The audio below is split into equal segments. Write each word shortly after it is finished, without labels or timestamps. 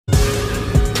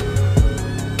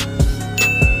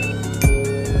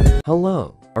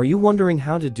Hello, are you wondering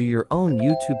how to do your own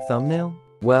YouTube thumbnail?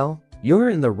 Well, you're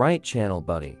in the right channel,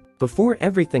 buddy. Before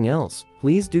everything else,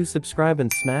 please do subscribe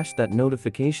and smash that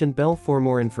notification bell for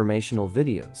more informational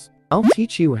videos. I'll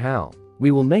teach you how.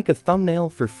 We will make a thumbnail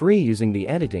for free using the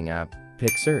editing app,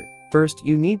 Picsart. First,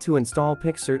 you need to install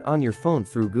Picsart on your phone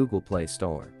through Google Play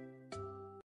Store.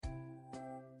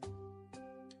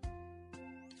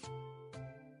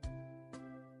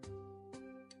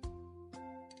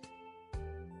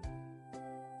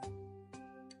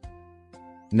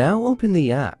 Now open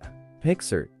the app,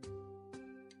 Picsart.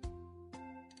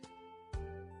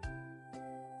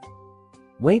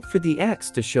 Wait for the X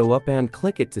to show up and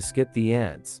click it to skip the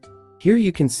ads. Here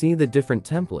you can see the different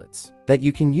templates that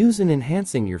you can use in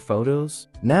enhancing your photos.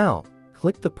 Now,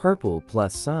 click the purple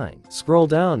plus sign. Scroll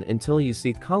down until you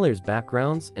see colors,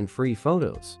 backgrounds, and free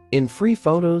photos. In free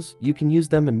photos, you can use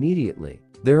them immediately.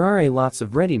 There are lots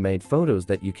of ready-made photos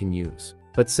that you can use.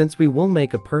 But since we will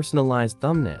make a personalized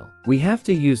thumbnail, we have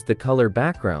to use the color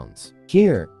backgrounds.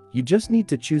 Here, you just need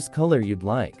to choose color you'd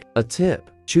like. A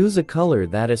tip: choose a color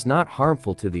that is not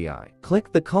harmful to the eye.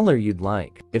 Click the color you'd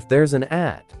like. If there's an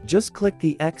ad, just click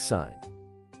the X sign.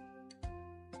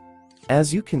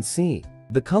 As you can see,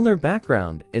 the color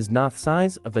background is not the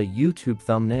size of a YouTube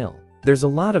thumbnail. There's a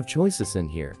lot of choices in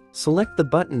here. Select the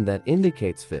button that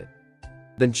indicates fit.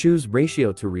 Then choose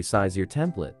ratio to resize your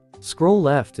template. Scroll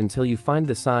left until you find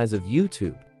the size of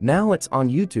YouTube. Now it's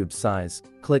on YouTube size.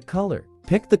 Click color.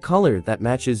 Pick the color that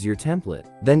matches your template.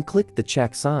 Then click the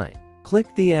check sign. Click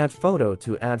the add photo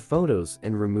to add photos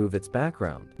and remove its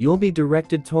background. You'll be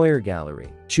directed to your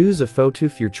gallery. Choose a photo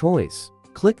of your choice.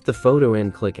 Click the photo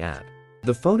and click add.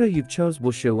 The photo you've chose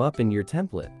will show up in your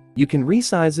template. You can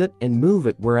resize it and move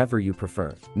it wherever you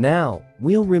prefer. Now,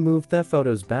 we'll remove the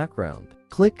photo's background.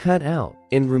 Click cut out.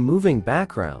 In removing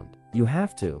background, you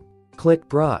have to click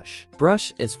brush.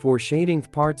 Brush is for shading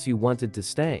parts you wanted to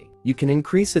stay. You can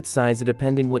increase its size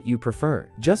depending what you prefer.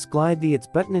 Just glide the its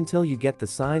button until you get the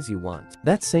size you want.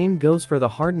 That same goes for the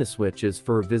hardness switches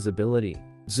for visibility.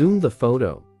 Zoom the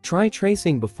photo. Try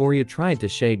tracing before you try to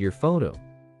shade your photo.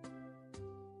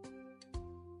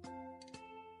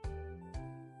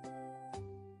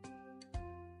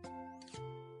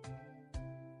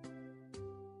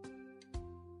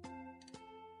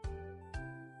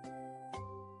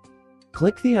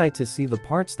 Click the eye to see the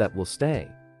parts that will stay.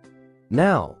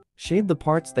 Now, shade the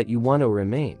parts that you want to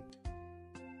remain.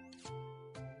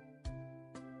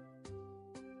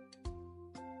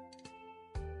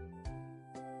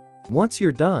 Once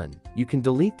you're done, you can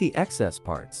delete the excess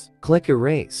parts. Click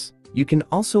erase. You can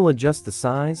also adjust the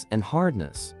size and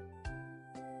hardness.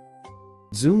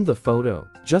 Zoom the photo,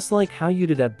 just like how you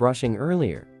did at brushing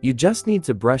earlier. You just need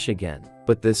to brush again,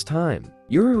 but this time,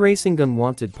 you're erasing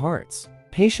unwanted parts.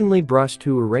 Patiently brush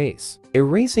to erase.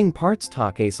 Erasing parts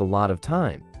takes a lot of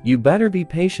time. You better be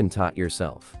patient to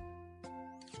yourself.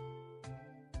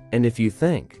 And if you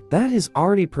think that is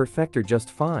already perfect or just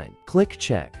fine, click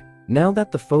check. Now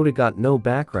that the photo got no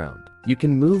background, you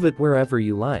can move it wherever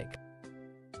you like.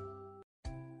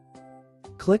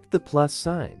 Click the plus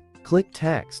sign. Click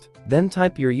text. Then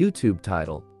type your YouTube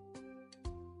title.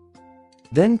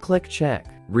 Then click check.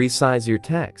 Resize your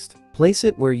text. Place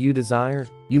it where you desire.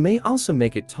 You may also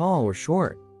make it tall or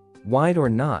short, wide or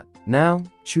not. Now,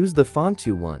 choose the font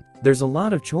you want. There's a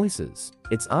lot of choices.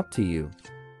 It's up to you.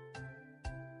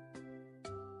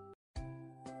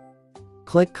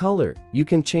 Click color. You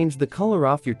can change the color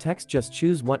of your text. Just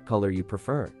choose what color you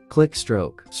prefer. Click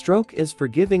stroke. Stroke is for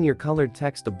giving your colored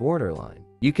text a borderline.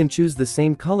 You can choose the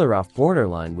same color off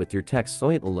borderline with your text so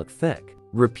it will look thick.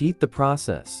 Repeat the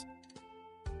process.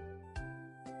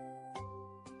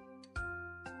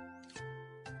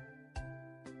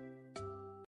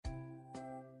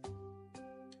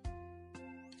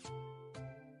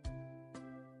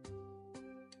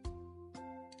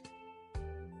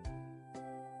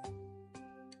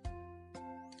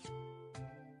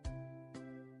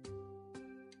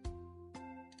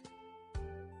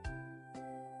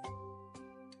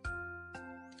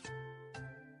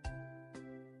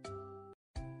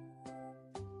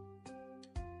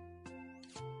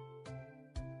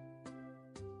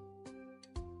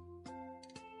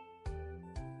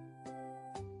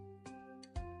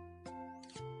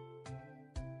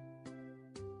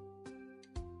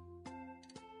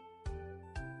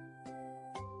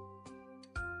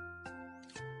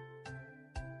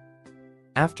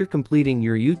 After completing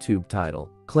your YouTube title,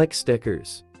 click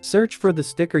stickers. Search for the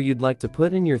sticker you'd like to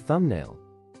put in your thumbnail.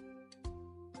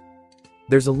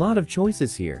 There's a lot of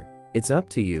choices here. It's up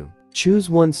to you. Choose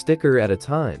one sticker at a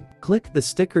time. Click the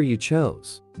sticker you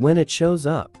chose. When it shows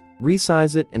up,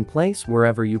 Resize it and place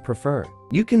wherever you prefer.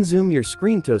 You can zoom your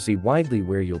screen to see widely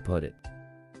where you'll put it.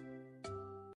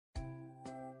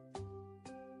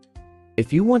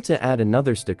 If you want to add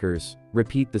another stickers,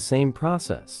 repeat the same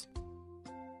process.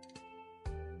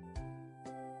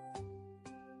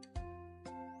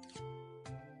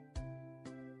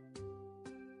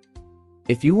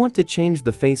 If you want to change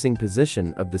the facing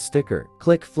position of the sticker,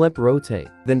 click Flip Rotate,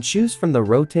 then choose from the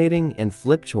rotating and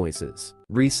flip choices.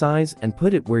 Resize and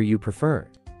put it where you prefer.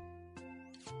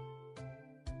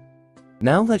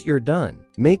 Now that you're done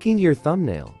making your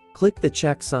thumbnail, click the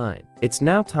check sign. It's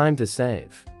now time to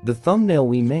save the thumbnail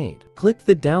we made. Click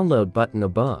the download button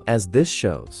above. As this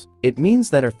shows, it means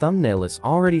that our thumbnail is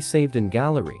already saved in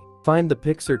gallery. Find the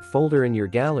Picsart folder in your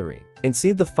gallery and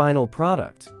see the final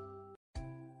product.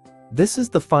 This is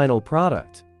the final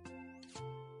product.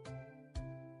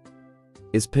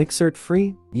 Is Picsart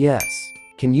free? Yes.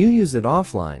 Can you use it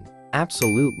offline?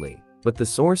 Absolutely. But the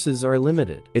sources are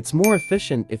limited. It's more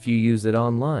efficient if you use it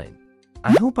online.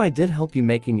 I hope I did help you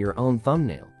making your own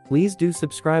thumbnail. Please do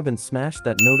subscribe and smash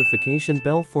that notification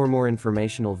bell for more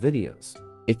informational videos.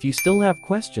 If you still have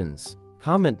questions,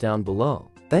 comment down below.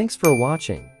 Thanks for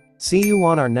watching. See you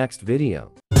on our next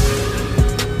video.